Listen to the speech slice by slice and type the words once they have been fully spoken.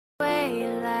you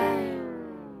lie.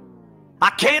 I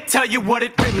can't tell you what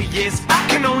it really is. I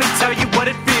can only tell you what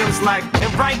it feels like.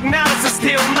 And right now it's a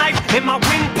steel knife in my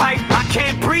windpipe. I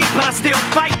can't breathe, but I still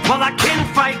fight. Well, I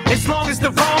can fight. As long as the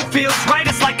wrong feels right,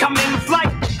 it's like I'm in flight.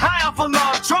 High off a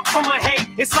log, drunk from my hate.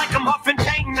 It's like I'm huffing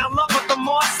pain. I love her, the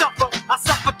more I suffer, I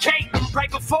suffocate. Right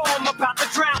before I'm about to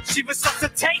drown, she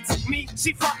resuscitates me.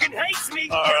 She fucking hates me.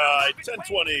 All right,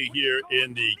 10:20 here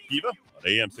in the Kiva on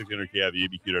AM 600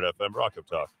 KIVABQ.FM,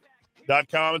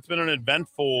 rockuptalk.com. It's been an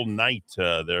eventful night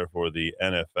there for the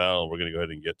NFL. We're going to go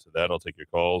ahead and get to that. I'll take your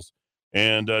calls.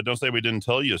 And don't say we didn't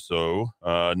tell you so.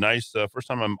 Nice. First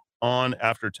time I'm on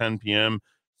after 10 p.m.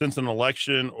 since an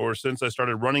election or since I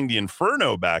started running the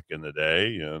Inferno back in the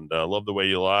day. And love the way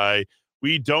you lie.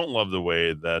 We don't love the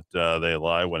way that they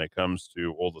lie when it comes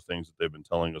to all the things that they've been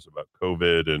telling us about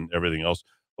COVID and everything else.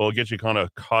 Well, it'll get you kind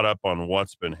of caught up on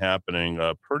what's been happening.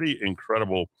 Pretty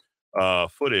incredible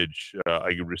footage.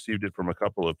 I received it from a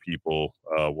couple of people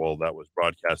while that was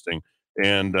broadcasting.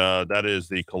 And that is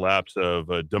the collapse of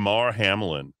Damar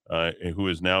Hamlin, who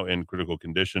is now in critical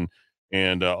condition.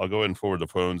 And I'll go ahead and forward the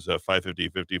phones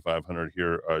 550-5500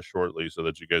 here shortly so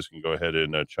that you guys can go ahead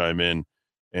and chime in.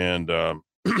 And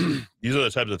these are the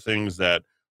types of things that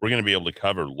we're going to be able to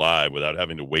cover live without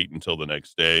having to wait until the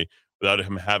next day, without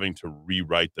him having to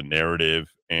rewrite the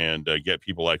narrative and get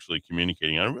people actually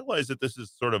communicating. I realize that this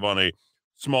is sort of on a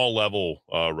small level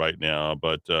right now,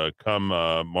 but come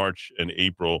March and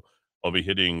April, I'll be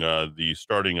hitting the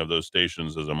starting of those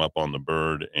stations as I'm up on the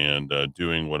bird and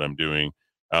doing what I'm doing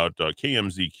out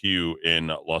KMZQ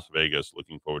in Las Vegas.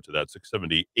 Looking forward to that,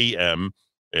 670 a.m.,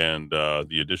 and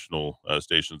the additional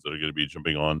stations that are going to be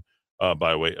jumping on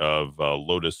by way of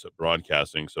Lotus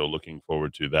Broadcasting. So looking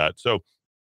forward to that. So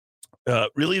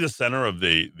really the center of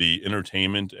the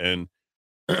entertainment and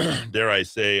dare I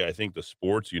say, I think the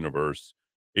sports universe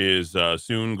is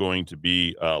soon going to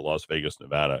be Las Vegas,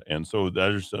 Nevada. And so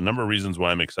there's a number of reasons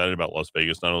why I'm excited about Las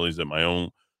Vegas. Not only is it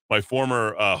my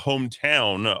former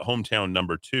hometown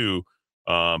number two,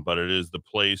 but it is the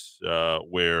place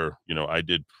where, I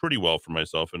did pretty well for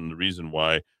myself. And the reason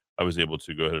why I was able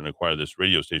to go ahead and acquire this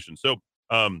radio station. So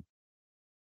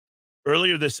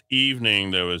earlier this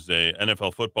evening, there was a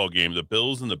NFL football game, the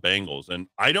Bills and the Bengals. And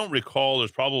I don't recall,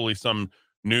 there's probably some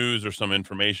news or some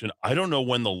information. I don't know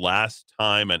when the last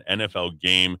time an NFL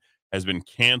game has been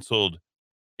canceled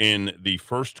in the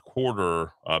first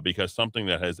quarter because something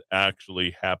that has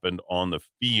actually happened on the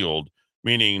field,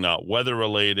 meaning not weather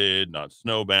related, not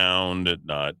snowbound,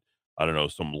 not, I don't know,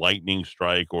 some lightning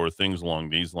strike or things along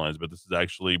these lines, but this is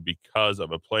actually because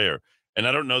of a player. And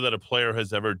I don't know that a player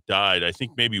has ever died. I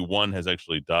think maybe one has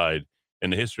actually died in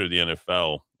the history of the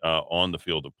NFL on the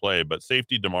field of play. But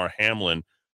safety Damar Hamlin,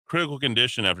 critical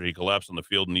condition after he collapsed on the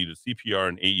field, and needed CPR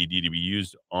and AED to be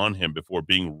used on him before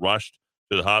being rushed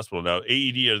to the hospital. Now,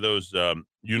 AED are those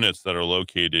units that are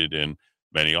located in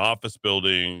many office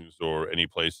buildings or any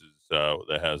places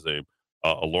that has a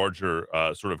larger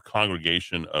sort of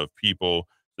congregation of people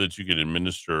so that you can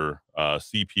administer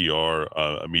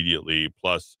CPR immediately,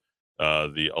 plus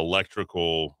the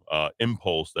electrical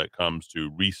impulse that comes to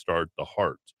restart the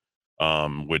heart,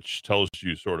 which tells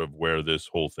you sort of where this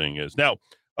whole thing is. Now,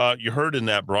 you heard in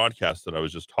that broadcast that I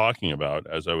was just talking about,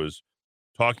 as I was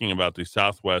talking about the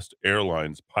Southwest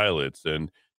Airlines pilots and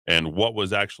what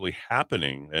was actually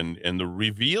happening, and the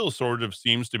reveal sort of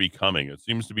seems to be coming. It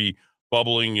seems to be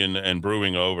bubbling and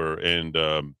brewing over, and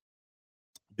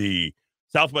the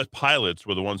Southwest pilots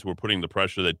were the ones who were putting the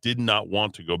pressure that did not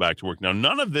want to go back to work. Now,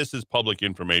 none of this is public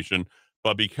information,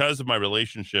 but because of my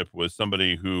relationship with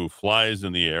somebody who flies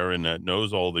in the air and that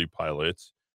knows all the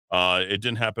pilots, it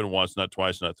didn't happen once, not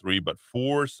twice, not three, but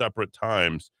four separate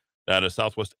times that a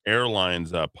Southwest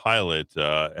Airlines pilot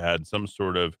had some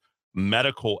sort of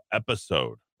medical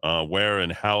episode where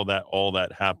and how that all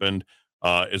that happened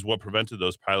is what prevented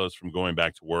those pilots from going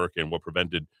back to work, and what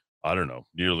prevented, I don't know,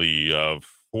 nearly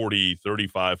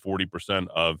 40%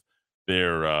 of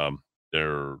their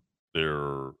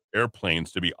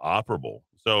airplanes to be operable.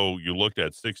 So you looked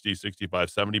at 60, 65,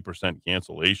 70%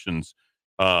 cancellations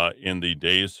in the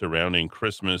days surrounding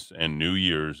Christmas and New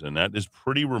Year's. And that is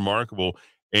pretty remarkable.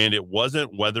 And it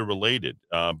wasn't weather related,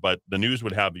 but the news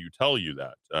would have you tell you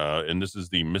that. And this is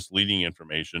the misleading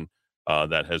information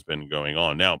that has been going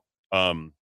on. Now,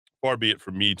 far be it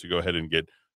from me to go ahead and get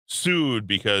sued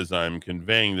because I'm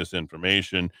conveying this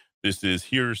information. This is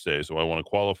hearsay. So I want to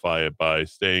qualify it by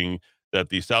saying that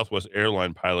the Southwest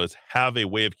airline pilots have a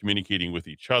way of communicating with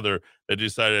each other that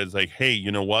decided it's like, hey,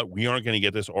 you know what? We aren't going to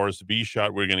get this RSV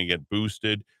shot. We're going to get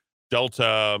boosted.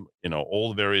 Delta, all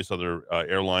the various other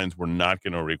airlines were not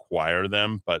going to require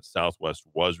them, but Southwest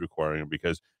was requiring them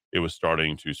because it was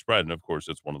starting to spread. And of course,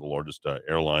 it's one of the largest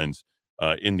airlines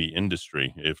in the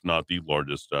industry, if not the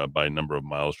largest by number of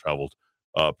miles traveled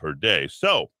per day.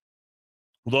 So,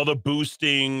 with all the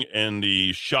boosting and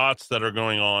the shots that are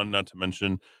going on, not to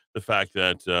mention the fact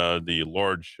that the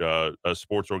large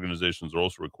sports organizations are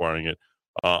also requiring it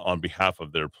on behalf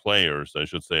of their players. I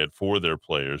should say it for their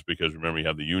players, because remember, you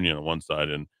have the union on one side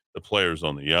and the players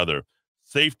on the other.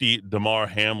 Safety Damar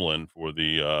Hamlin for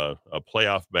the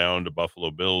playoff-bound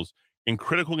Buffalo Bills in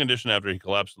critical condition after he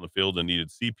collapsed on the field and needed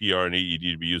CPR and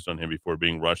AED to be used on him before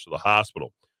being rushed to the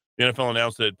hospital. The NFL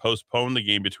announced that it postponed the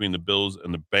game between the Bills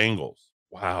and the Bengals.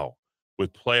 Wow.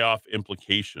 With playoff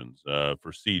implications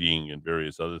for seeding and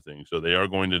various other things. So they are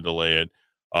going to delay it.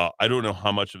 I don't know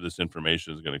how much of this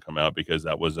information is going to come out, because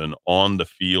that was an on the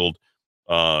field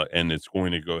and it's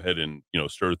going to go ahead and,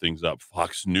 stir things up.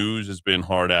 Fox News has been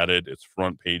hard at it. It's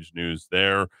front page news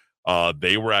there.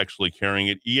 They were actually carrying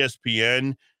it.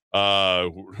 ESPN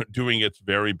doing its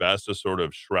very best to sort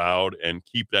of shroud and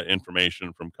keep that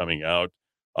information from coming out,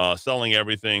 selling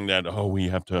everything that, we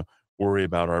have to worry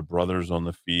about our brothers on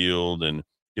the field, and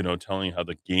telling how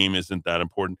the game isn't that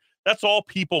important. That's all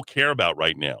people care about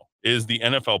right now, is the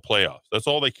NFL playoffs. That's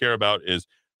all they care about, is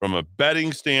from a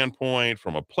betting standpoint,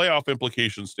 from a playoff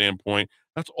implication standpoint.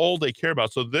 That's all they care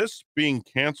about. So this being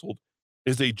canceled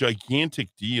is a gigantic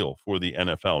deal for the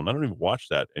NFL, and I don't even watch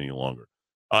that any longer.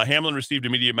 Hamlin received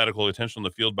immediate medical attention on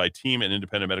the field by team and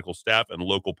independent medical staff and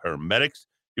local paramedics.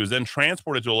 He was then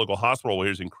transported to a local hospital where he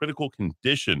was in critical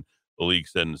condition, the league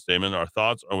said in a statement. Our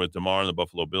thoughts are with Damar and the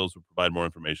Buffalo Bills, who provide more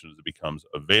information as it becomes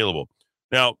available.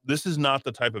 Now, this is not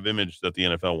the type of image that the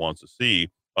NFL wants to see.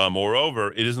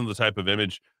 Moreover, it isn't the type of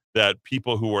image that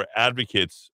people who are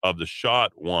advocates of the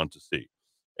shot want to see.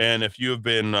 And if you have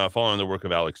been following the work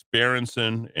of Alex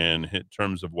Berenson in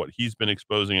terms of what he's been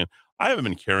exposing, and I haven't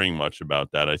been caring much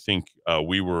about that. I think I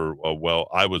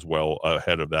was well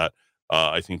ahead of that.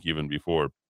 I think even before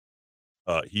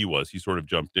he sort of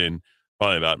jumped in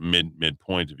probably about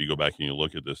midpoint. If you go back and you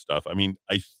look at this stuff, I mean,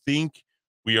 I think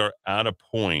we are at a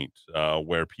point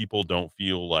where people don't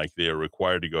feel like they are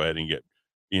required to go ahead and get,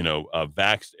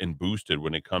 vaxxed and boosted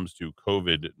when it comes to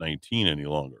COVID-19 any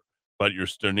longer. But you're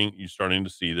starting to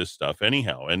see this stuff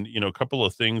anyhow. And, a couple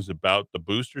of things about the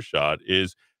booster shot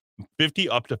is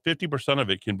up to 50% of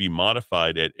it can be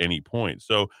modified at any point.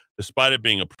 So despite it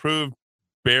being approved,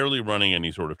 barely running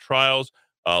any sort of trials,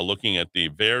 looking at the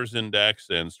VAERS index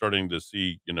and starting to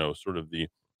see, sort of the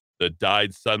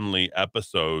died suddenly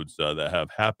episodes that have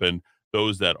happened,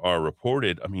 those that are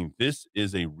reported. I mean, this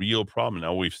is a real problem.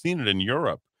 Now, we've seen it in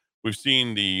Europe. We've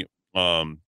seen the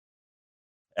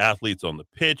athletes on the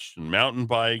pitch and mountain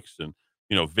bikes and,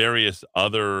 various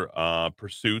other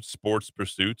sports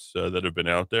pursuits that have been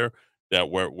out there, that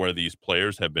where these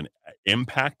players have been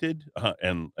impacted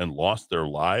and lost their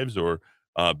lives, or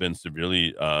been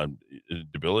severely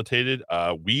debilitated.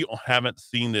 We haven't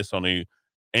seen this on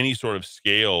any sort of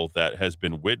scale that has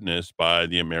been witnessed by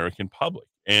the American public.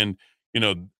 And,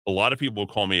 a lot of people will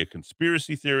call me a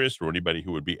conspiracy theorist, or anybody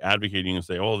who would be advocating and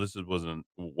say, oh,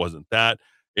 wasn't that.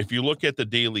 If you look at the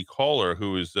Daily Caller,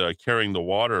 who is carrying the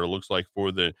water, it looks like,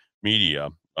 for the media,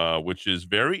 which is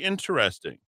very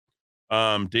interesting.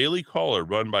 Daily Caller,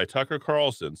 run by Tucker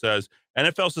Carlson, says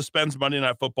NFL suspends Monday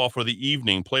Night Football for the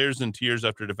evening. Players in tears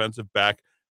after defensive back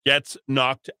gets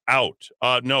knocked out.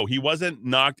 No, he wasn't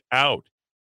knocked out.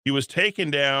 He was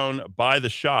taken down by the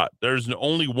shot. There's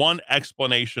only one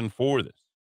explanation for this.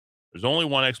 Now,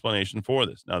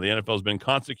 the NFL has been in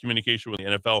constant communication with the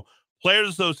NFL Players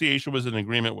Association. Was in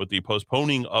agreement with the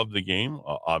postponing of the game,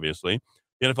 obviously.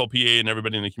 The NFLPA and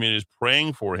everybody in the community is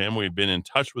praying for him. We've been in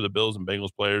touch with the Bills and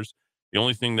Bengals players. The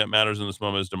only thing that matters in this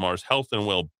moment is Damar's health and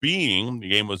well-being. The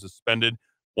game was suspended.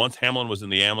 Once Hamlin was in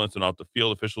the ambulance and off the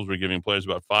field, officials were giving players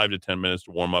about 5 to 10 minutes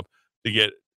to warm up to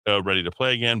get ready to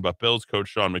play again. But Bills coach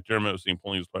Sean McDermott was seen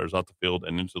pulling his players off the field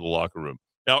and into the locker room.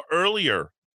 Now,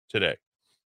 earlier today,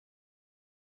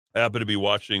 I happened to be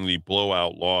watching the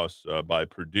blowout loss by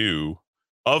Purdue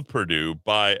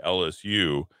by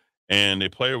LSU, and a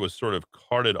player was sort of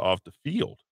carted off the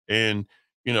field. And,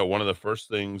 one of the first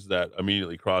things that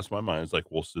immediately crossed my mind is like,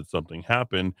 well, did something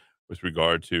happen with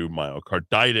regard to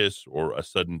myocarditis or a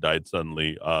died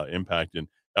suddenly impact? And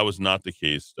that was not the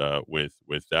case with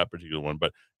that particular one.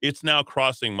 But it's now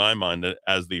crossing my mind that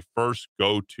as the first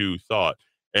go-to thought.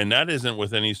 And that isn't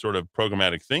with any sort of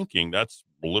programmatic thinking. That's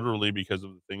literally because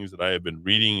of the things that I have been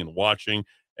reading and watching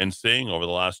and saying over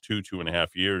the last 2.5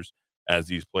 years, as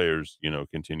these players,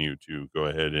 continue to go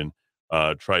ahead and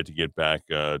try to get back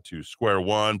to square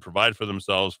one, provide for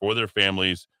themselves, for their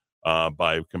families,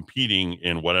 by competing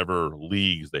in whatever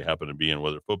leagues they happen to be in,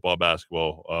 whether football,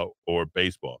 basketball, or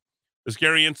baseball. The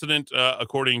scary incident,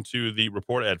 according to the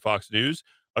report at Fox News,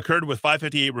 occurred with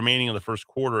 5:58 remaining in the first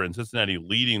quarter and Cincinnati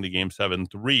leading the game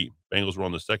 7-3. Bengals were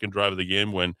on the second drive of the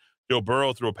game when Joe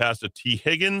Burrow threw a pass to T.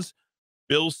 Higgins.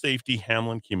 Bills safety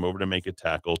Hamlin came over to make a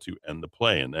tackle to end the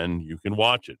play, and then you can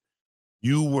watch it.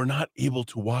 You were not able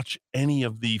to watch any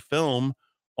of the film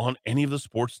on any of the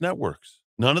sports networks.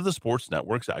 None of the sports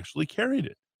networks actually carried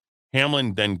it.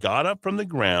 Hamlin then got up from the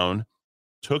ground,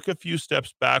 took a few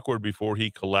steps backward before he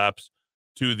collapsed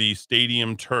to the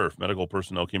stadium turf. Medical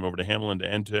personnel came over to Hamlin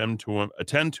to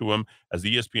attend to him as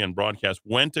the ESPN broadcast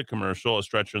went to commercial. A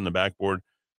stretcher in the backboard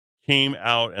came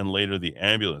out, and later the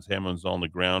ambulance. Hamlin was on the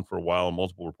ground for a while.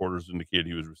 Multiple reporters indicated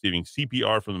he was receiving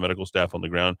CPR from the medical staff on the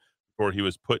ground before he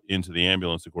was put into the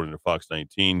ambulance, according to Fox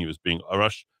 19. He was being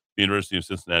rushed to the University of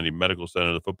Cincinnati Medical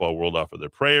Center. The football world offered their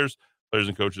prayers. Players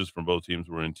and coaches from both teams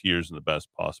were in tears in the best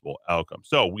possible outcome.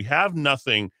 So we have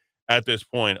nothing at this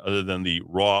point other than the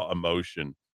raw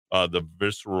emotion, the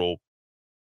visceral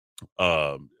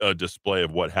display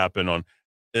of what happened on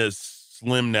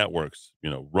slim networks.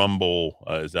 Rumble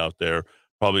is out there,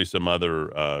 probably some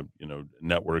other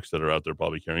networks that are out there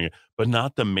probably carrying it, but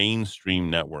not the mainstream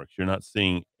networks. You're not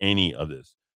seeing any of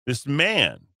this. This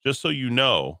man, just so you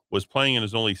know, was playing in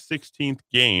his only 16th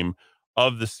game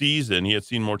of the season. He had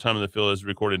seen more time in the field, has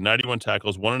recorded 91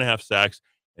 tackles, 1.5 sacks,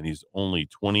 and he's only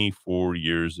 24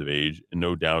 years of age, and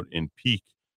no doubt in peak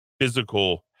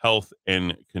physical health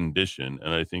and condition.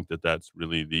 And I think that that's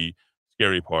really the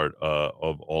scary part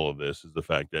of all of this, is the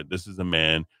fact that this is a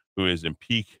man who is in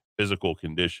peak physical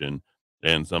condition,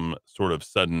 and some sort of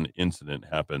sudden incident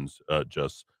happens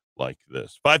just like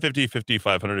this.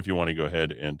 550-5500 if you want to go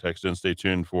ahead and text in. Stay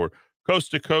tuned for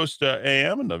Coast to Coast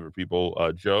AM. A number of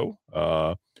people, Joe,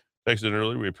 texted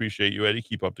earlier. We appreciate you, Eddie.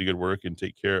 Keep up the good work and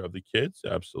take care of the kids.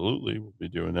 Absolutely. We'll be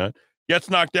doing that. Gets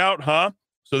knocked out, huh?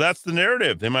 So that's the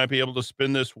narrative. They might be able to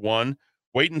spin this one.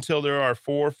 Wait until there are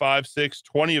 4, 5, 6,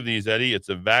 20 of these, Eddie. It's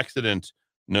a vaccident.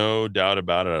 No doubt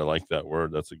about it. I like that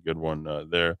word. That's a good one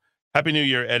there. Happy New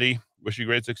Year, Eddie. Wish you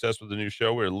great success with the new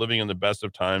show. We're living in the best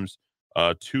of times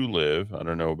to live. I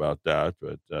don't know about that,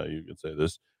 but you could say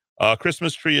this.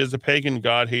 Christmas tree is a pagan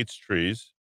god, hates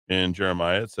trees. In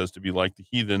Jeremiah, it says to be like the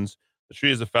heathens. The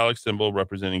tree is a phallic symbol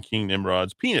representing King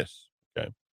Nimrod's penis. Okay.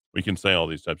 We can say all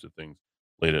these types of things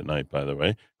late at night, by the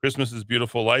way. Christmas is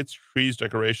beautiful lights, trees,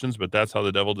 decorations, but that's how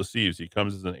the devil deceives. He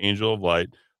comes as an angel of light.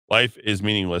 Life is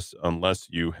meaningless unless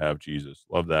you have Jesus.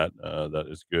 Love that. That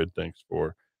is good. Thanks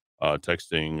for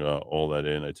texting all that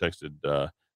in. I texted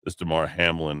this Damar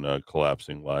Hamlin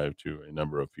collapsing live to a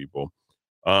number of people.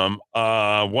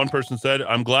 One person said,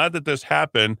 I'm glad that this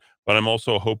happened, but I'm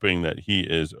also hoping that he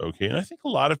is okay. And I think a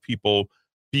lot of people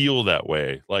feel that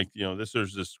way. Like,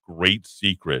 there's this great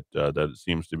secret that it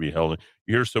seems to be held.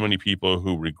 You hear so many people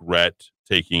who regret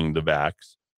taking the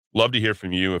vax. Love to hear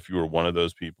from you. If you were one of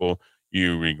those people,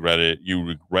 you regret it. You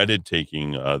regretted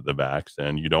taking the vax,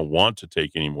 and you don't want to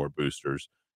take any more boosters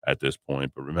at this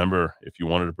point. But remember, if you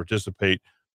wanted to participate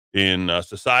in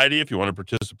society, if you want to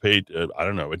participate, I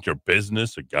don't know, in your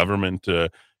business, a government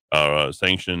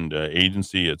sanctioned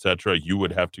agency, etc., you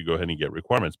would have to go ahead and get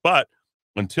requirements. But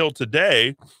until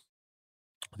today,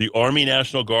 the Army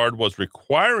National Guard was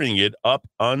requiring it up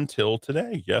until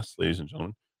today. Yes, ladies and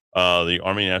gentlemen, the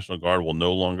Army National Guard will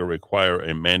no longer require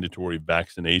a mandatory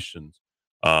vaccinations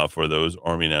for those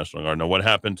Army National Guard. Now, what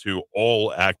happened to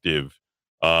all active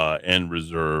and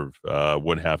reserve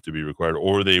would have to be required,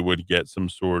 or they would get some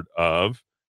sort of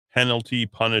penalty,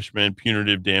 punishment,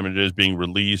 punitive damages, being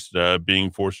released, being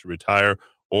forced to retire,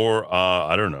 or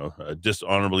I don't know,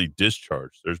 dishonorably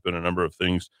discharged. There's been a number of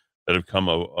things that have come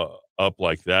up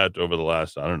like that over the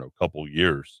last, I don't know, couple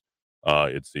years,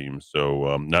 it seems. So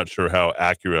I'm not sure how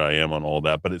accurate I am on all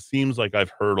that, but it seems like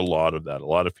I've heard a lot of that. A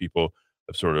lot of people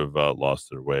have sort of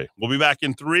lost their way. We'll be back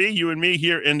in 3, you and me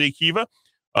here in the Kiva.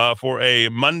 For a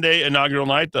Monday inaugural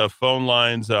night. The phone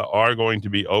lines are going to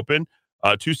be open.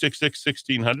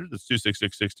 266-1600. That's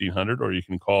 266-1600. Or you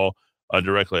can call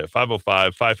directly at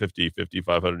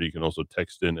 505-550-5500. You can also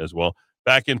text in as well.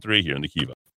 Back in 3 here in the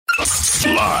Kiva.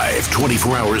 Live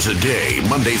 24 hours a day,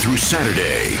 Monday through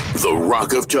Saturday. The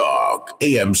Rock of Talk.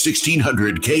 AM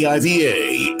 1600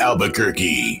 KIVA,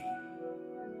 Albuquerque.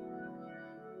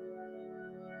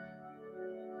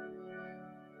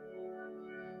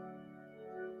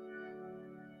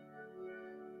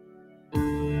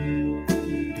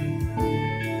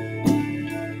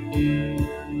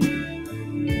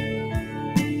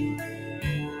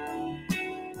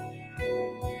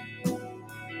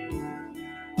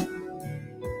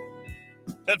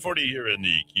 10:40 here in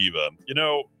the Kiva. You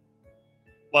know,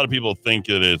 a lot of people think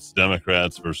that it's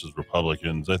Democrats versus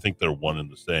Republicans. I think they're one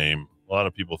and the same. A lot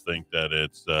of people think that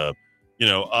it's,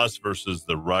 us versus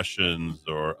the Russians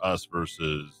or us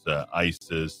versus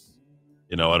ISIS.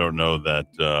 I don't know that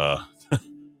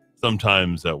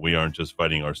sometimes that we aren't just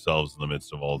fighting ourselves in the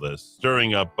midst of all this,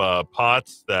 stirring up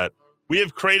pots that we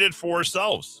have created for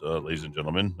ourselves, ladies and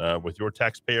gentlemen, with your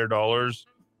taxpayer dollars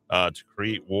to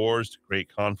create wars, to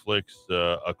create conflicts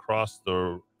across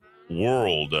the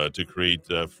world, to create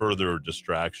further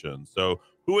distraction. So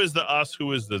who is the us?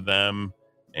 Who is the them?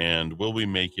 And will we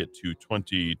make it to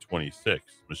 2026?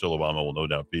 Michelle Obama will no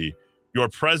doubt be your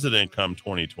president come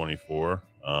 2024.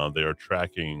 They are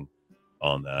tracking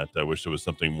on that. I wish there was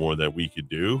something more that we could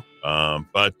do.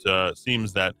 But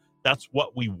seems that that's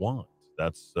what we want.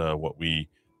 That's what we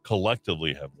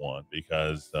collectively have want,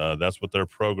 because that's what they're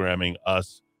programming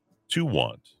us to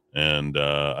want. And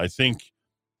I think,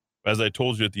 as I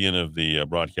told you at the end of the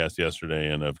broadcast yesterday,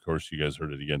 and of course you guys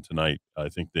heard it again tonight, I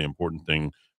think the important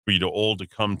thing for you to all to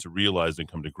come to realize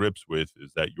and come to grips with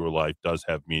is that your life does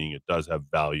have meaning. It does have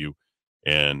value.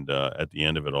 And at the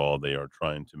end of it all, they are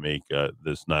trying to make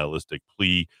this nihilistic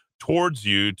plea towards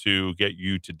you to get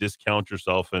you to discount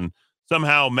yourself and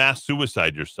somehow mass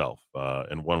suicide yourself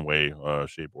in one way,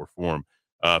 shape, or form.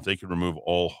 If they could remove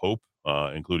all hope,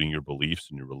 including your beliefs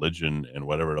and your religion and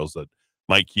whatever else that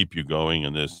might keep you going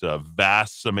in this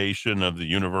vast summation of the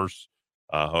universe.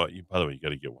 By the way, you got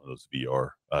to get one of those VR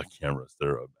cameras.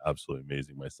 They're absolutely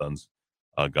amazing. My son's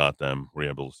got them. We're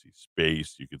able to see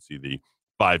space. You can see the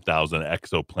 5,000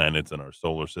 exoplanets in our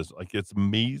solar system. Like, it's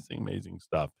amazing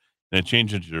stuff. And it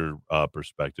changes your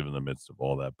perspective in the midst of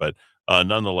all that. But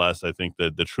nonetheless, I think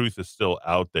that the truth is still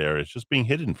out there. It's just being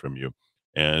hidden from you.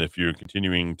 And if you're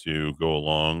continuing to go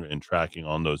along and tracking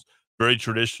on those very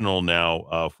traditional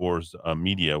now forms of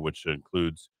media, which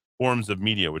include,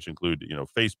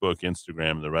 Facebook,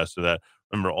 Instagram, and the rest of that.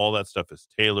 Remember, all that stuff is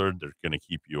tailored. They're going to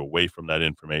keep you away from that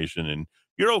information, and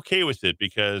you're okay with it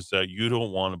because you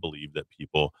don't want to believe that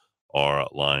people are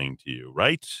lying to you,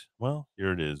 right? Well,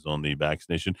 here it is on the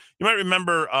vaccination. You might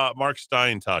remember Mark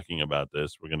Stein talking about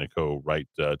this. We're going to go right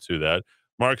to that.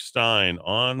 Mark Stein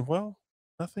on, well,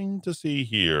 nothing to see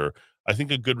here. I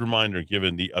think a good reminder,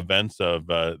 given the events of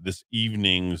this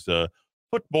evening's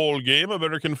football game,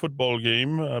 American football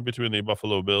game between the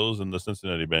Buffalo Bills and the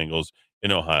Cincinnati Bengals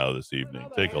in Ohio this evening.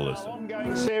 Take a listen.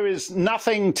 There is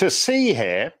nothing to see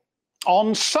here.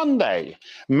 On Sunday,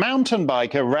 mountain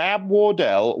biker Rab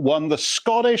Wardell won the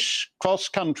Scottish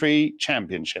cross-country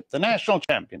championship, the national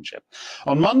championship.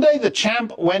 On Monday, the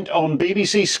champ went on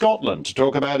BBC Scotland to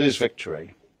talk about his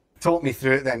victory. Talk me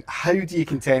through it then. How do you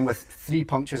contend with 3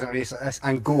 punctures in a race like this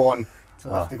and go on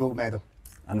to lift the gold medal?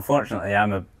 Unfortunately,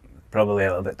 I'm probably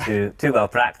a little bit too well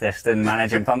practiced in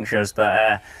managing punctures,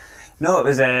 but no, it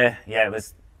was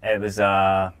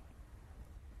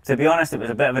to be honest, it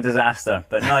was a bit of a disaster.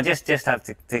 But no, just have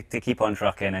to keep on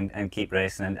trucking and keep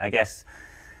racing, and I guess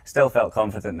still felt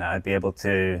confident that I'd be able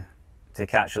to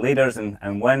catch the leaders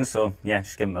and win. So yeah,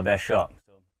 just give them my best shot.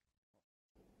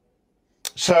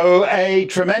 So a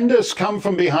tremendous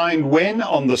come-from-behind win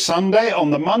on the Sunday.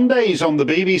 On the Monday, he's on the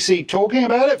BBC talking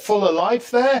about it, full of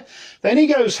life there. Then he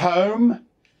goes home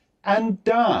and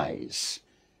dies.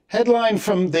 Headline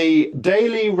from the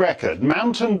Daily Record: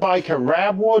 mountain biker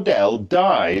Rab Wardell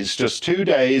dies just 2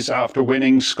 days after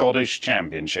winning Scottish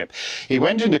Championship. He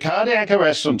went into cardiac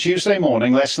arrest on Tuesday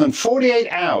morning, less than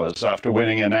 48 hours after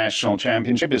winning a national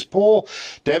championship. His poor,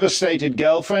 devastated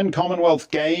girlfriend, Commonwealth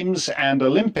Games and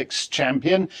Olympics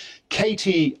champion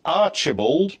Katie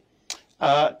Archibald,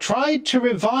 tried to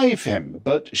revive him,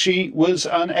 but she was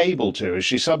unable to, as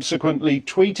she subsequently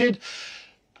tweeted,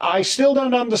 "I still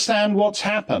don't understand what's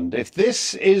happened. If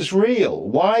this is real,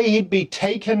 why he'd be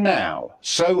taken now,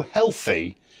 so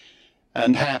healthy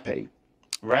and happy."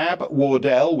 Rab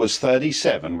Wardell was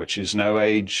 37, which is no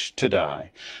age to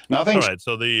die. Nothing. All right,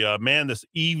 so the man this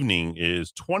evening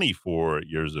is 24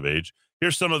 years of age.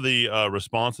 Here's some of the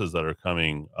responses that are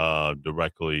coming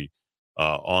directly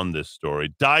on this story.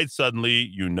 Died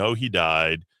suddenly. He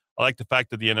died. I like the fact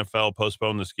that the NFL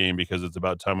postponed this game because it's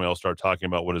about time we all start talking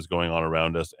about what is going on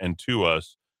around us and to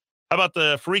us. How about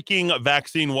the freaking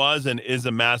vaccine was and is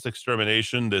a mass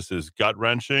extermination? This is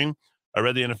gut-wrenching. I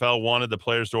read the NFL wanted the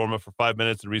players to warm up for 5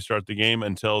 minutes and restart the game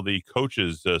until the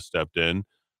coaches stepped in.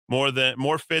 More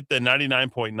fit than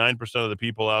 99.9% of the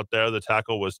people out there. The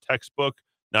tackle was textbook.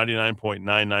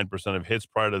 99.99% of hits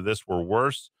prior to this were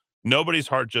worse. Nobody's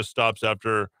heart just stops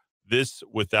after this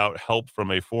without help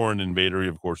from a foreign invader. He,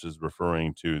 of course, is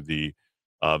referring to the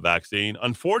vaccine.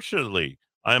 Unfortunately,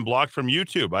 I am blocked from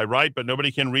YouTube. I write, but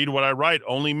nobody can read what I write.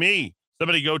 Only me.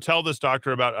 Somebody go tell this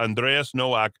doctor about Andreas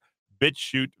Nowak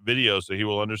BitChute video so he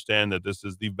will understand that this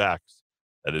is the vax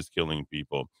that is killing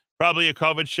people. Probably a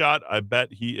COVID shot. I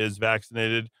bet he is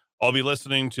vaccinated. I'll be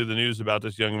listening to the news about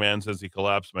this young man since he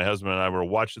collapsed. My husband and I were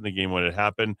watching the game when it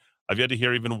happened. I've yet to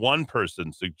hear even one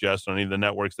person suggest on any of the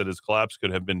networks that his collapse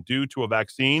could have been due to a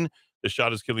vaccine. The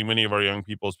shot is killing many of our young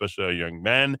people, especially our young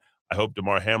men. I hope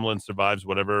Damar Hamlin survives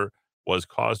whatever was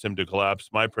caused him to collapse.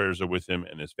 My prayers are with him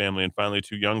and his family. And finally,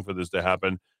 too young for this to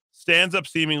happen. Stands up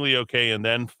seemingly okay and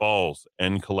then falls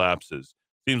and collapses.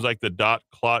 Seems like the dot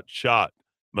clot shot.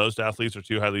 Most athletes are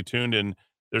too highly tuned and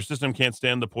their system can't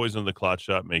stand the poison of the clot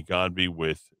shot. May God be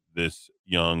with this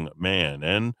young man.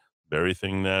 And very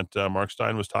thing that Mark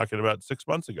Stein was talking about 6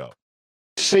 months ago.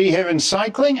 See here in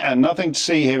cycling and nothing to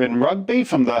see here in rugby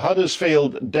from the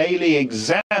Huddersfield Daily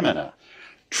Examiner.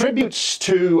 Tributes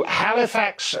to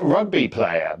Halifax rugby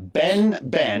player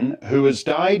Ben, who has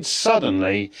died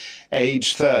suddenly,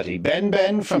 age 30.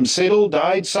 Ben from Siddle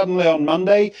died suddenly on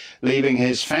Monday, leaving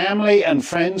his family and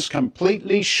friends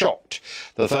completely shocked.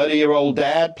 The 30-year-old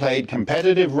dad played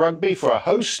competitive rugby for a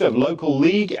host of local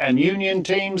league and union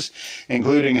teams,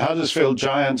 including Huddersfield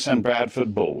Giants and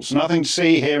Bradford Bulls. Nothing to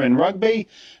see here in rugby,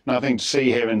 nothing to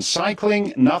see here in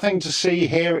cycling, nothing to see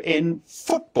here in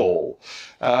football.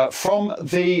 From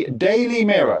the Daily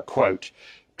Mirror, quote,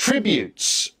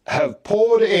 tributes have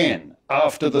poured in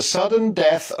after the sudden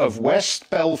death of West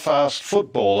Belfast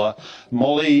footballer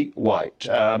Molly White.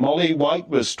 Molly White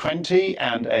was 20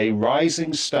 and a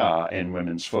rising star in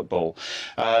women's football.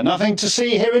 Nothing to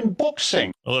see here in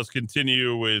boxing. Well, let's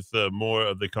continue with more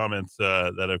of the comments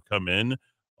that have come in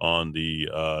on the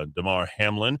Damar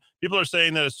Hamlin. People are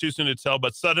saying that it's too soon to tell,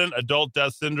 but sudden adult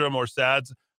death syndrome, or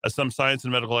SADS, as some science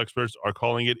and medical experts are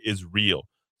calling it, is real.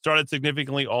 Started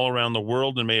significantly all around the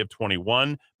world in May of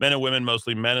 21. Men and women,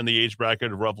 mostly men in the age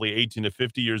bracket of roughly 18 to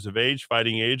 50 years of age,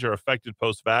 fighting age, are affected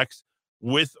post-vax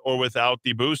with or without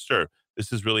the booster.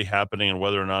 This is really happening, and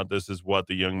whether or not this is what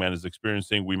the young man is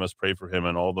experiencing, we must pray for him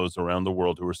and all those around the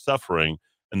world who are suffering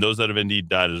and those that have indeed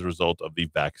died as a result of the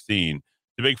vaccine.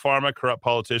 The big pharma, corrupt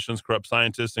politicians, corrupt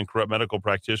scientists, and corrupt medical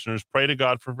practitioners, pray to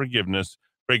God for forgiveness.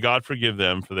 Pray God forgive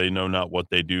them, for they know not what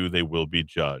they do. They will be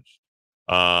judged.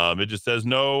 It just says,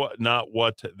 no, not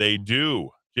what they do.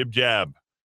 Jib jab.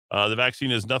 The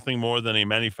vaccine is nothing more than a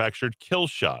manufactured kill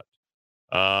shot.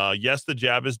 Yes, the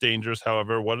jab is dangerous.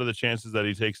 However, what are the chances that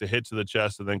he takes a hit to the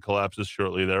chest and then collapses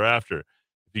shortly thereafter?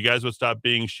 If you guys would stop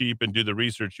being sheep and do the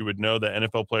research, you would know that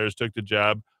NFL players took the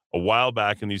jab a while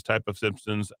back, and these type of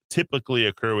symptoms typically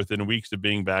occur within weeks of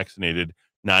being vaccinated,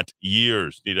 not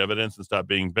years. Need evidence and stop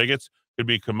being bigots. Could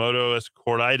be Komodo's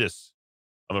colitis.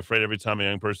 I'm afraid every time a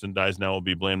young person dies now will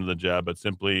be blamed on the jab, but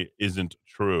simply isn't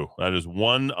true. That is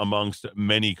one amongst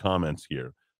many comments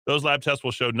here. Those lab tests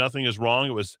will show nothing is wrong.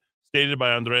 It was stated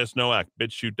by Andreas Nowak,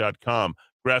 bitchute.com.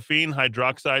 Graphene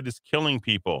hydroxide is killing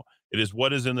people. It is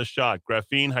what is in the shot.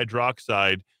 Graphene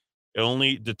hydroxide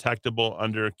only detectable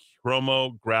under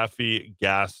chromography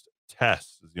gas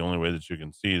tests is the only way that you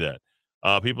can see that.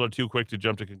 People are too quick to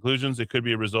jump to conclusions. It could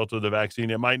be a result of the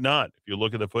vaccine. It might not. If you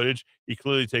look at the footage, he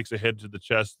clearly takes a hit to the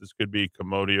chest. This could be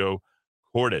Komodo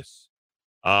cordis.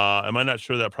 Am I not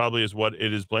sure that probably is what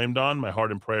it is blamed on? My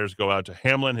heart and prayers go out to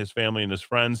Hamlin, his family, and his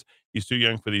friends. He's too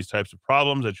young for these types of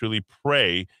problems. I truly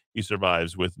pray he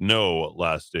survives with no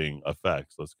lasting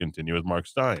effects. Let's continue with Mark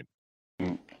Stein.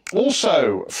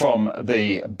 Also from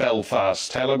the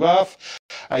Belfast Telegraph,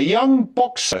 a young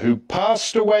boxer who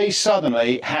passed away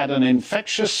suddenly had an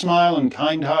infectious smile and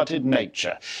kind-hearted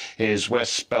nature. His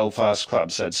West Belfast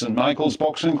club said St Michael's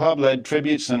Boxing Club led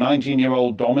tributes to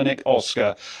 19-year-old Dominic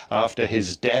Oscar after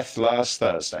his death last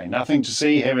Thursday. Nothing to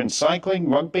see here in cycling,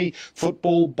 rugby,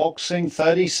 football, boxing.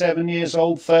 37 years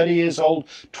old, 30 years old,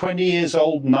 20 years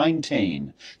old,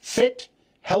 19. Fit,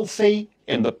 healthy,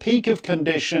 in the peak of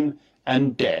condition,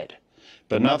 and dead.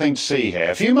 But nothing to see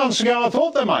here. A few months ago, I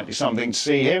thought there might be something to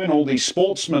see here in all these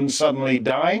sportsmen suddenly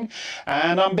dying,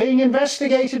 and I'm being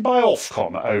investigated by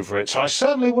Ofcom over it, so I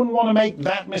certainly wouldn't want to make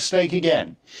that mistake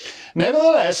again.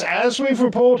 Nevertheless, as we've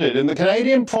reported, in the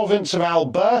Canadian province of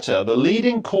Alberta, the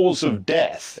leading cause of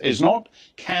death is not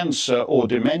cancer or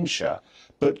dementia,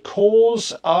 but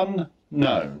cause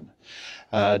unknown.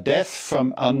 Death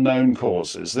from unknown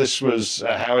causes. This was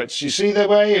how it's, you see the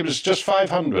way, it was just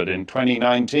 500 in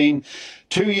 2019.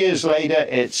 2 years later,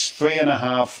 it's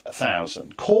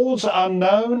 3,500. Cause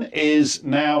unknown is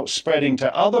now spreading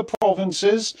to other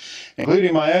provinces,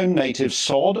 including my own native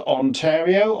sod,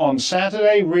 Ontario. On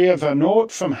Saturday, Ria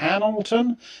Vernort from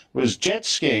Hamilton was jet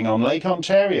skiing on Lake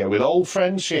Ontario with old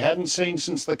friends she hadn't seen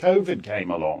since the COVID came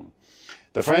along.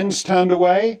 The friends turned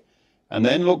away and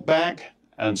then looked back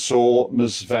and saw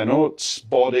Ms. Van Oort's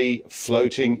body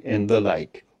floating in the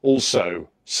lake. Also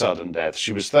sudden death.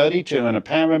 She was 32 and a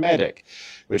paramedic,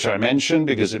 which I mentioned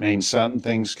because it means certain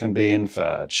things can be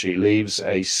inferred. She leaves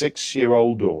a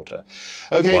 6-year-old daughter.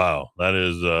 Okay. Wow, that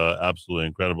is absolutely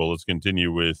incredible. Let's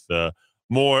continue with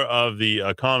more of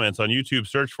the comments on YouTube.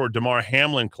 Search for Damar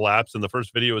Hamlin collapse, and the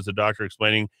first video is a doctor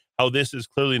explaining how this is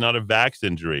clearly not a vax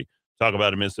injury. Talk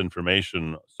about a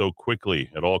misinformation so quickly.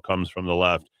 It all comes from the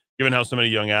left. Given how so many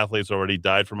young athletes already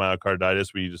died from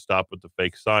myocarditis, we need to stop with the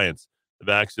fake science.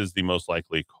 The vax is the most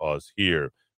likely cause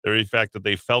here. The very fact that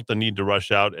they felt the need to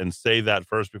rush out and say that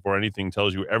first before anything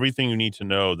tells you everything you need to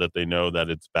know that they know that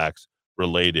it's vax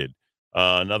related.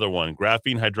 Another one,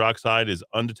 graphene hydroxide is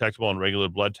undetectable on regular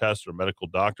blood tests or medical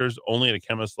doctors. Only in a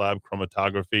chemist lab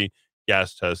chromatography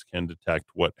gas test can detect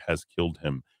what has killed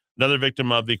him. Another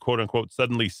victim of the quote-unquote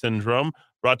suddenly syndrome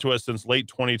brought to us since late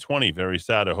 2020. Very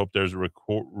sad. I hope there's a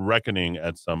reckoning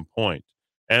at some point.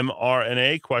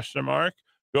 mRNA, question mark.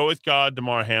 Go with God,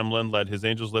 Damar Hamlin. Let his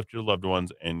angels lift your loved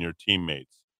ones and your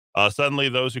teammates. Suddenly,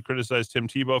 those who criticize Tim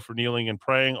Tebow for kneeling and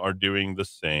praying are doing the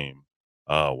same.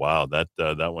 Oh, wow, that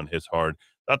one hits hard.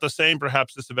 Not the same.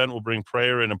 Perhaps this event will bring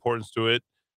prayer and importance to it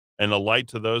and a light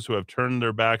to those who have turned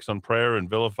their backs on prayer and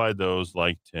vilified those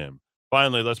like Tim.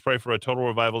 Finally, let's pray for a total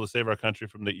revival to save our country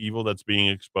from the evil that's being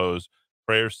exposed.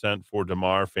 Prayers sent for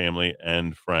Damar family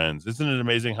and friends. Isn't it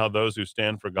amazing how those who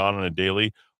stand for God on a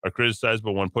daily are criticized,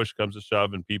 but when push comes to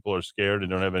shove and people are scared and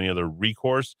don't have any other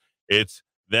recourse, it's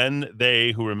then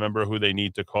they who remember who they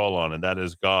need to call on, and that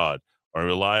is God, or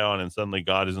rely on, and suddenly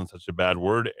God isn't such a bad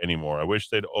word anymore. I wish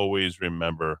they'd always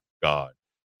remember God.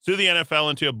 Sue the NFL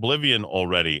into oblivion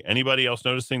already. Anybody else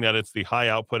noticing that it's the high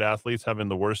output athletes having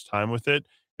the worst time with it?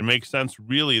 It makes sense,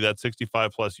 really, that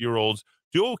 65-plus-year-olds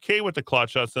do okay with the clot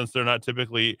shot since they're not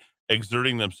typically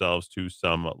exerting themselves to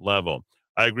some level.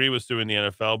 I agree with Sue in the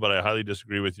NFL, but I highly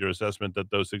disagree with your assessment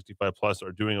that those 65-plus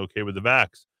are doing okay with the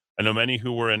vax. I know many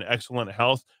who were in excellent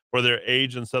health for their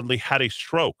age and suddenly had a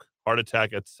stroke, heart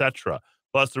attack, etc.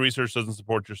 Plus, the research doesn't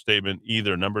support your statement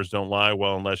either. Numbers don't lie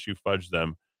well unless you fudge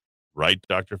them. Right,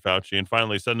 Dr. Fauci. And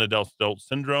finally, sudden adult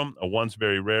syndrome, a once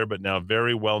very rare but now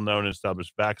very well-known and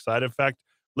established vax side effect.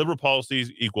 Liberal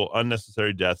policies equal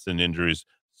unnecessary deaths and injuries.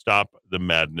 Stop the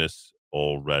madness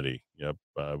already. Yep,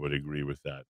 I would agree with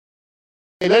that.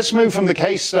 Okay, let's move from the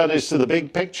case studies to the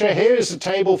big picture. Here is a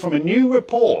table from a new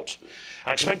report.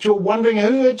 I expect you're wondering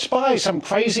who it's by, some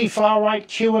crazy far-right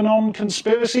QAnon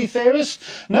conspiracy theorist?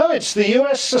 No, it's the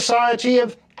US Society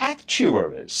of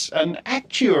Actuaries. An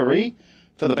actuary,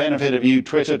 for the benefit of you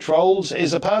Twitter trolls,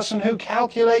 is a person who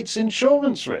calculates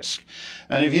insurance risk.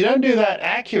 And if you don't do that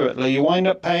accurately, you wind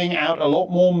up paying out a lot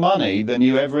more money than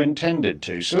you ever intended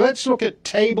to. So let's look at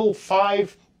table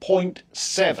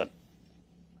 5.7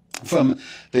 from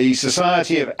the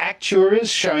Society of Actuaries,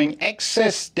 showing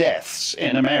excess deaths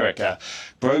in America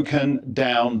broken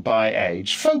down by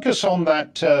age. Focus on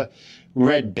that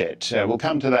red bit. We'll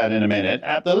come to that in a minute.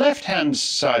 At the left-hand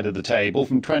side of the table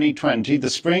from 2020, the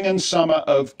spring and summer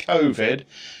of COVID,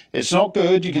 it's not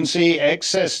good. You can see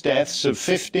excess deaths of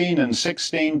 15 and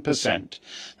 16%.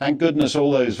 Thank goodness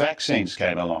all those vaccines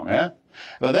came along, eh?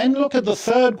 But then look at the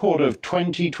third quarter of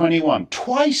 2021.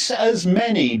 Twice as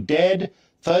many dead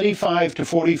 35 to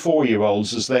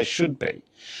 44-year-olds as there should be.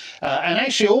 And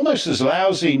actually almost as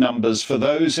lousy numbers for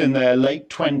those in their late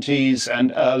 20s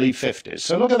and early 50s.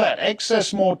 So look at that,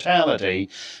 excess mortality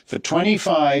for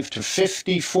 25 to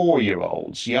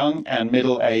 54-year-olds, young and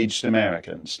middle-aged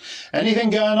Americans.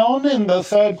 Anything going on in the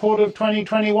third quarter of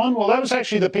 2021? Well, that was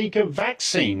actually the peak of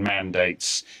vaccine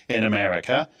mandates in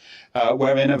America,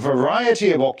 where in a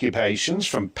variety of occupations,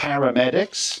 from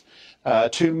paramedics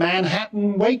to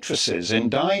Manhattan waitresses in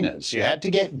diners, you had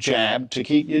to get jabbed to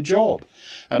keep your job.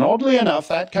 And oddly enough,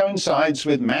 that coincides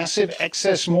with massive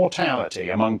excess mortality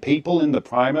among people in the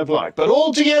prime of life. But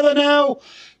altogether now,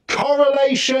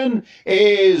 correlation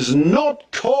is not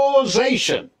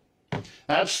causation.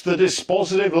 That's the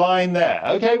dispositive line there.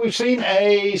 Okay, we've seen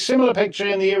a similar picture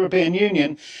in the European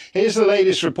Union. Here's the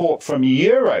latest report from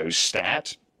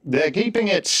Eurostat. They're keeping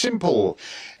it simple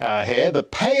here. The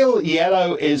pale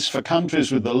yellow is for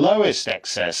countries with the lowest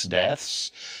excess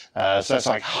deaths. So that's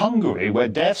like Hungary, where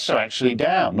deaths are actually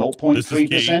down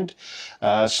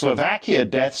 0.3%. Slovakia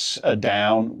deaths are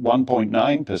down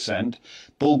 1.9%.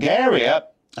 Bulgaria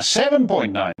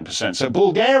 7.9%. So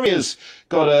Bulgaria's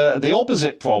got the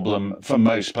opposite problem from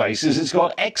most places. It's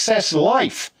got excess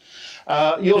life.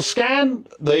 You'll scan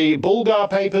the Bulgar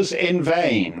papers in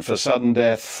vain for sudden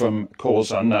death from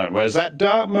cause unknown. Whereas that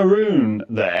dark maroon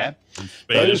there,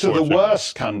 those are the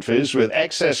worst countries with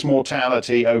excess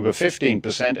mortality over 15%.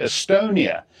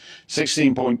 Estonia,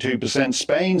 16.2%.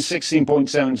 Spain,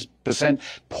 16.7%.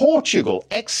 Portugal,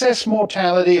 excess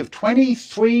mortality of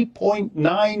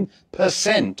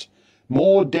 23.9%.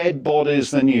 More dead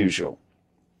bodies than usual.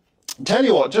 Tell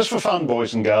you what, just for fun,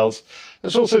 boys and girls,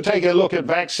 let's also take a look at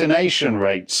vaccination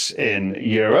rates in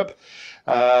Europe.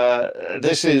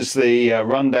 This is the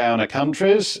rundown of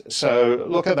countries. So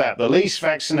look at that. The least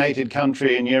vaccinated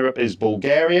country in Europe is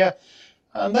Bulgaria,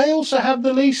 and they also have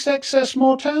the least excess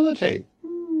mortality.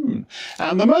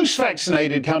 And the most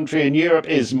vaccinated country in Europe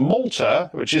is Malta,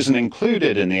 which isn't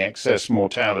included in the excess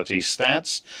mortality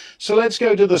stats. So let's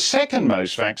go to the second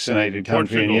most vaccinated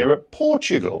country in Europe,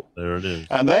 Portugal. There it is.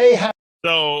 And they have...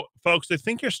 So, folks, I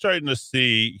think you're starting to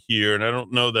see here, and I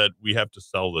don't know that we have to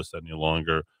sell this any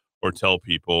longer or tell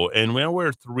people, and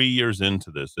we're 3 years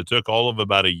into this. It took all of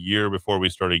about a year before we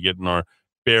started getting our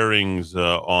bearings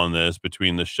on this,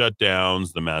 between the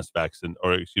shutdowns, the mass vaccine,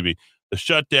 or excuse me, the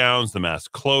shutdowns, the mass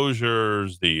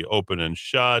closures, the open and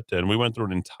shut, and we went through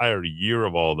an entire year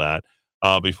of all that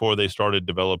before they started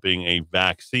developing a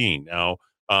vaccine. Now,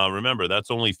 remember, that's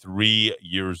only 3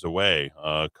 years away.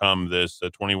 Come this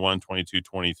 21, 22,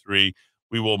 23,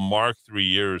 we will mark 3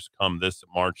 years come this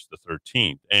March the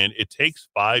 13th. And it takes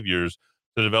 5 years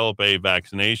to develop a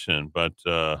vaccination, but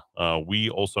we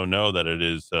also know that it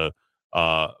is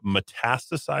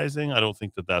metastasizing. I don't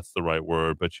think that that's the right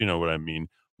word, but you know what I mean.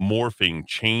 Morphing,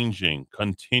 changing,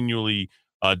 continually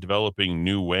developing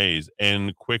new ways,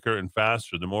 and quicker and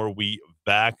faster. The more we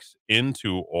vax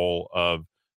into all of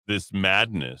this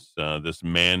madness, this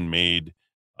man-made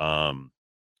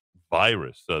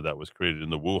virus that was created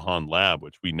in the Wuhan lab,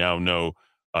 which we now know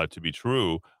to be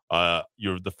true,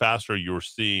 the faster you're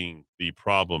seeing the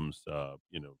problems,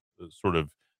 sort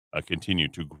of continue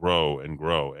to grow and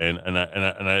grow. And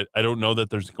I don't know that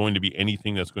there's going to be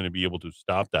anything that's going to be able to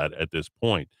stop that at this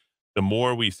point. The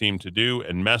more we seem to do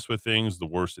and mess with things, the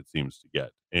worse it seems to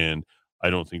get. And I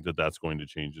don't think that that's going to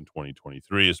change in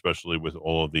 2023, especially with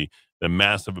all of the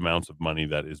massive amounts of money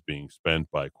that is being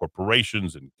spent by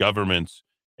corporations and governments,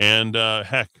 and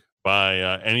heck, by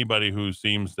anybody who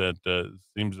seems to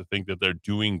think that they're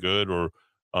doing good or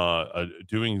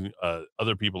doing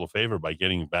other people a favor by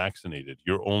getting vaccinated.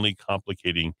 You're only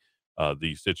complicating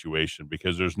the situation,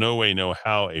 because there's no way, no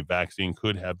how a vaccine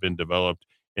could have been developed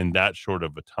in that short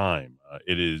of a time.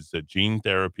 It is gene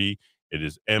therapy, it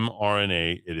is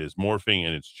mRNA, it is morphing,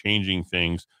 and it's changing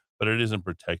things, but it isn't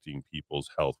protecting people's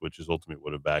health, which is ultimately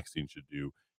what a vaccine should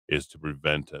do, is to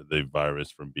prevent the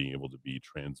virus from being able to be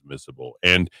transmissible.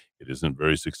 And it isn't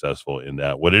very successful in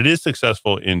that. What it is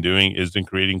successful in doing is in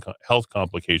creating health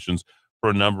complications for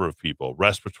a number of people.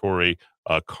 Respiratory,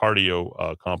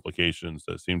 cardio complications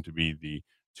that seem to be the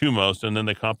two most, and then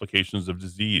the complications of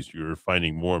disease. You're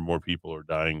finding more and more people are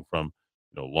dying from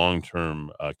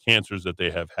long-term cancers that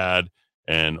they have had,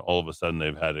 and all of a sudden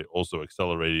they've had also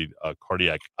accelerated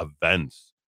cardiac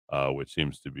events, which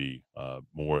seems to be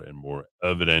more and more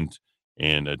evident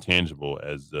and tangible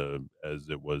as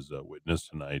it was witnessed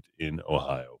tonight in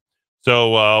Ohio.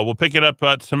 So we'll pick it up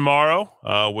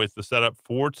tomorrow with the setup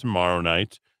for tomorrow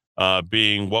night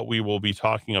being what we will be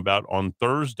talking about on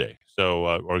Thursday.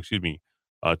 So,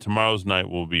 tomorrow's night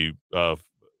will be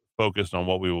focused on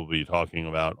what we will be talking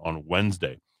about on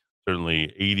Wednesday.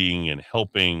 Certainly aiding and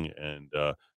helping and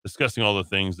discussing all the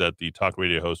things that the talk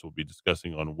radio host will be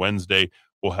discussing on Wednesday.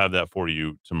 We'll have that for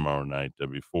you tomorrow night.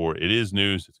 Before it is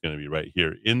news, it's going to be right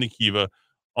here in the Kiva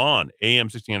on AM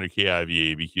 1600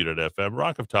 KIVA,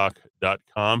 ABQ.FM,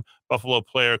 rockoftalk.com. Buffalo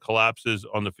player collapses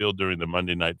on the field during the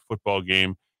Monday night football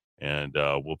game, and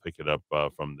we'll pick it up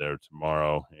from there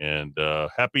tomorrow. And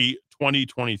happy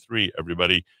 2023,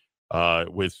 everybody,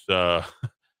 with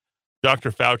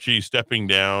Dr. Fauci stepping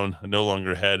down, no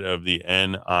longer head of the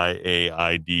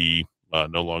NIAID,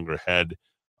 no longer head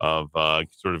of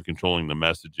sort of controlling the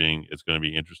messaging. It's going to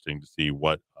be interesting to see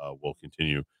what will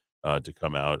continue to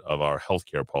come out of our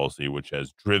healthcare policy, which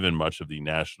has driven much of the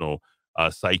national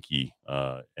psyche.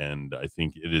 And I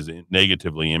think it has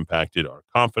negatively impacted our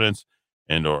confidence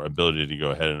and our ability to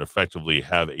go ahead and effectively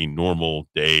have a normal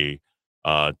day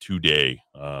today,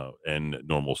 and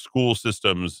normal school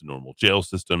systems, normal jail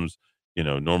systems,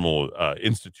 normal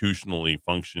institutionally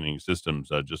functioning systems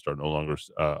just are no longer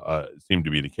seem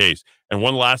to be the case. And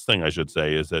one last thing I should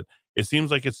say is that it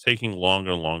seems like it's taking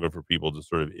longer and longer for people to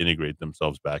sort of integrate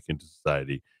themselves back into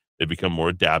society. They become more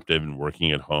adaptive and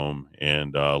working at home,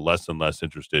 and less and less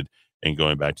interested in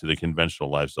going back to the conventional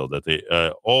lifestyle that they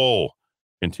all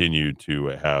continue to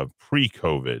have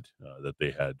pre-COVID that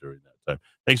they had during that time.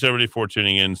 Thanks, everybody, for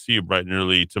tuning in. See you bright and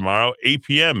early tomorrow, 8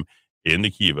 p.m. in the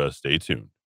Kiva. Stay tuned.